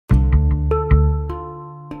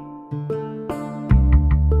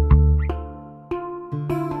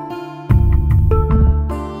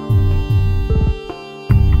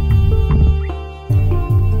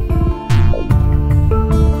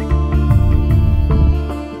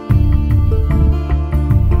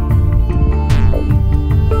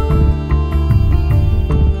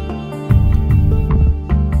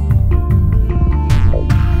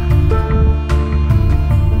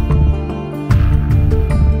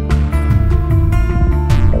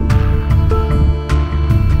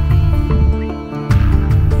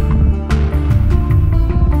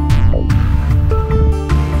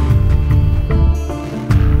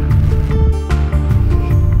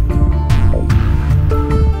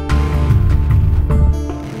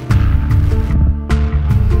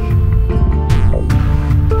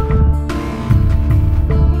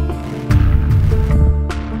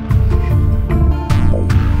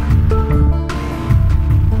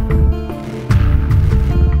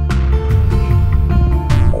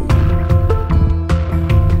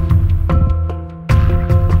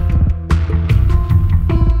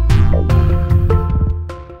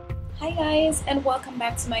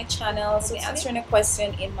to my channel. So I'm answering a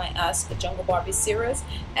question in my Ask the Jungle Barbie series,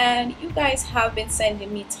 and you guys have been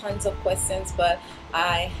sending me tons of questions, but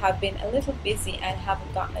I have been a little busy and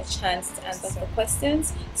haven't gotten a chance to answer the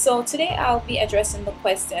questions. So today I'll be addressing the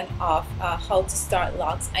question of how to start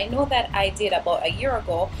locks. I know that I did about a year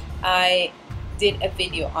ago. I did a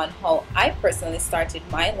video on how I personally started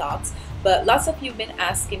my locks, but lots of you have been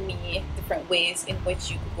asking me different ways in which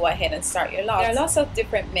you could go ahead and start your locks. There are lots of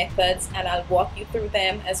different methods, and I'll walk you through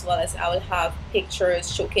them, as well as I will have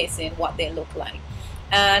pictures showcasing what they look like.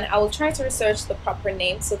 And I will try to research the proper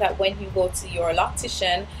name so that when you go to your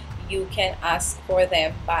loctician, you can ask for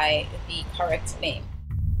them by the correct name.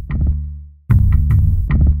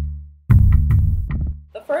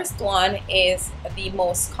 The first one is the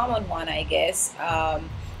most common one, I guess,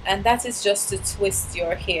 and that is just to twist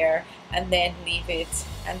your hair and then leave it,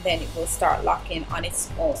 and then it will start locking on its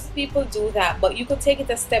own. People do that, but you could take it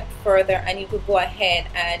a step further and you could go ahead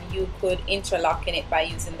and you could interlock in it by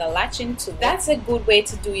using the latching tool. That's a good way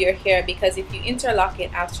to do your hair, because if you interlock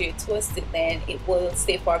it after you twist it, then it will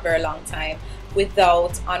stay for a very long time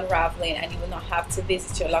without unraveling, and you will not have to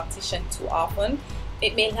visit your loctician too often.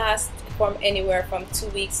 It may last from anywhere from 2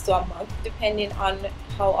 weeks to a month, depending on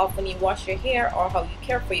how often you wash your hair or how you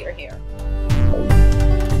care for your hair.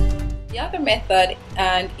 The other method,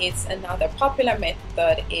 and it's another popular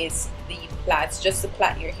method, is the plaits, just to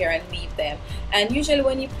plait your hair and leave them. And usually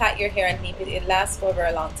when you plait your hair and leave it, it lasts for a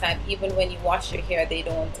very long time. Even when you wash your hair, they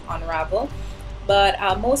don't unravel.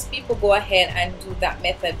 But most people go ahead and do that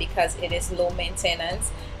method because it is low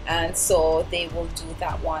maintenance, and so they will do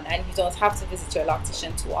that one, and you don't have to visit your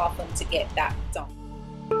loctician too often to get that done.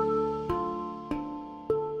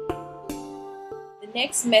 The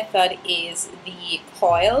next method is the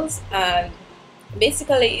coils, and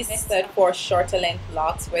basically it's method for shorter length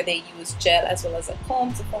locks, where they use gel as well as a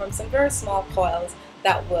comb to form some very small coils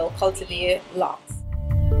that will cultivate locks.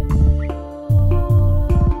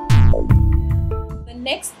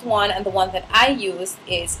 Next one, and the one that I used,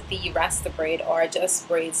 is the Rasta braid, or just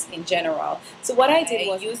braids in general. So what I did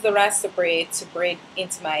was use the Rasta braid to braid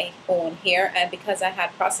into my own hair, and because I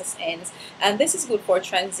had process ends, and this is good for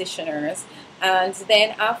transitioners. And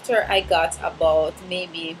then after I got about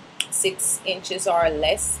maybe 6 inches or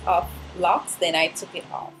less of locks, then I took it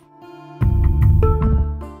off.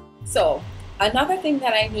 So another thing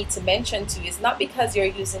that I need to mention to you is, not because you're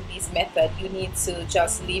using this method, you need to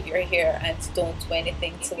just leave your hair and don't do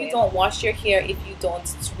anything to it. If you don't wash your hair, if you don't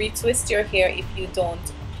retwist your hair, if you don't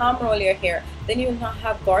palm roll your hair, then you will not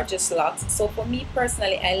have gorgeous locks. So for me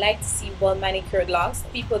personally, I like to see well manicured locks.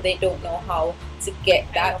 People, they don't know how to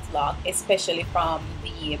get that lock, especially from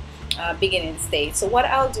the beginning stage. So what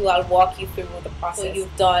I'll do, I'll walk you through the process. So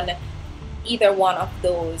you've done either one of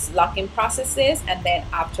those locking processes, and then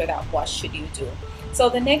after that, what should you do? So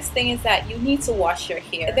the next thing is that you need to wash your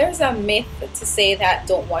hair. There's a myth to say that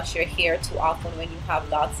don't wash your hair too often when you have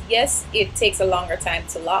locks. Yes, it takes a longer time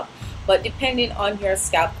to lock, but depending on your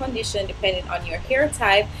scalp condition, depending on your hair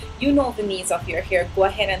type, you know the needs of your hair. Go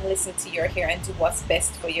ahead and listen to your hair and do what's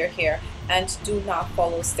best for your hair, and do not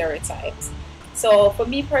follow stereotypes. So for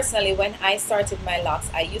me personally, when I started my locks,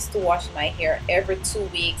 I used to wash my hair every 2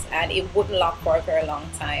 weeks, and it wouldn't lock for a very long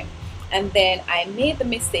time. And then I made the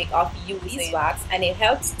mistake of using beeswax, and it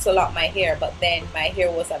helped to lock my hair, but then my hair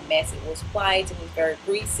was a mess. It was white, it was very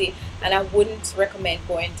greasy, and I wouldn't recommend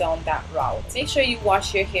going down that route. Make sure you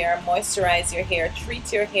wash your hair, moisturize your hair,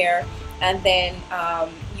 treat your hair, and then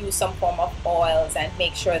use some form of oils, and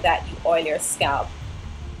make sure that you oil your scalp.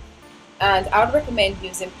 And I would recommend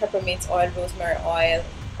using peppermint oil, rosemary oil,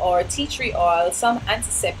 or tea tree oil, some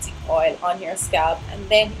antiseptic oil on your scalp. And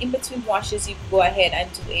then in between washes, you go ahead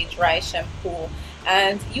and do a dry shampoo.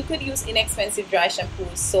 And you could use inexpensive dry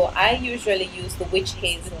shampoos. So I usually use the witch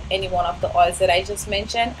hazel, any one of the oils that I just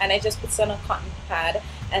mentioned, and I just put some on a cotton pad,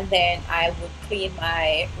 and then I would clean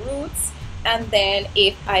my roots. And then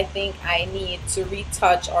if I think I need to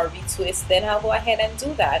retouch or retwist, then I'll go ahead and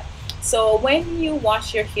do that. So when you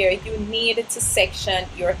wash your hair, you need to section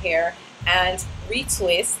your hair and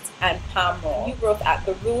retwist and palm roll. New growth at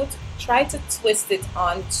the root, try to twist it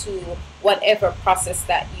onto whatever process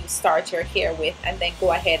that you start your hair with, and then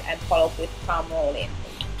go ahead and follow up with palm rolling.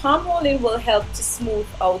 Palm rolling will help to smooth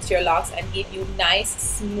out your locks and give you nice,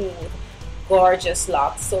 smooth, gorgeous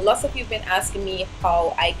locks. So lots of you have been asking me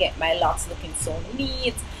how I get my locks looking so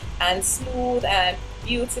neat and smooth and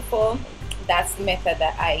beautiful. That's the method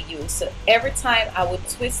that I use. So every time I would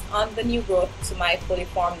twist on the new growth to my fully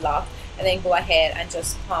formed lock, and then go ahead and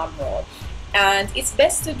just palm roll. And it's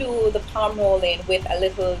best to do the palm rolling with a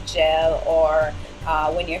little gel or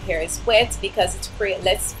when your hair is wet, because it creates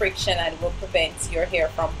less friction and will prevent your hair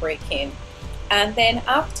from breaking. And then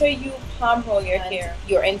after you palm roll your hair,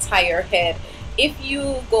 your entire head, if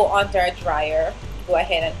you go under a dryer, go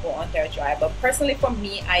ahead and go under a dryer. But personally for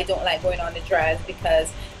me, I don't like going on the dryers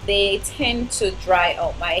because they tend to dry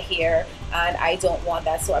out my hair, and I don't want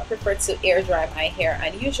that. So I prefer to air dry my hair,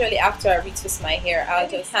 and usually after I retwist my hair, I'll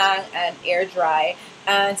just hang and air dry.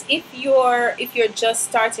 And if you're just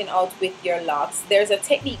starting out with your locks, there's a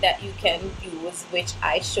technique that you can use, which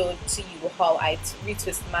I showed to you how I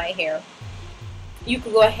retwist my hair. You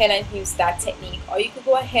could go ahead and use that technique, or you could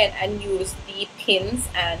go ahead and use the pins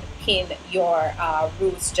and pin your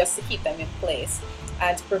roots just to keep them in place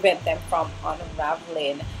and to prevent them from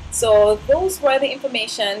unraveling. So those were the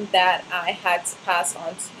information that I had to pass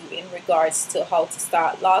on to you in regards to how to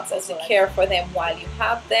start locks, as to care for them while you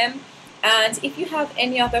have them. And if you have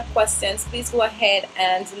any other questions, please go ahead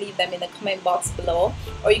and leave them in the comment box below,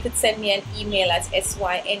 or you could send me an email at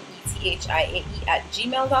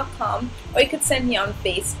synethiae@gmail.com, or you could send me on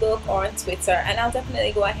Facebook or on Twitter, and I'll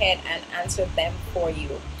definitely go ahead and answer them for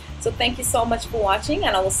you. So thank you so much for watching,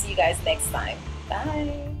 and I will see you guys next time.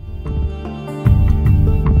 Bye.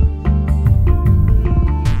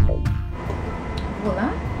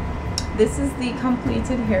 Voila. This is the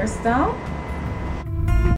completed hairstyle.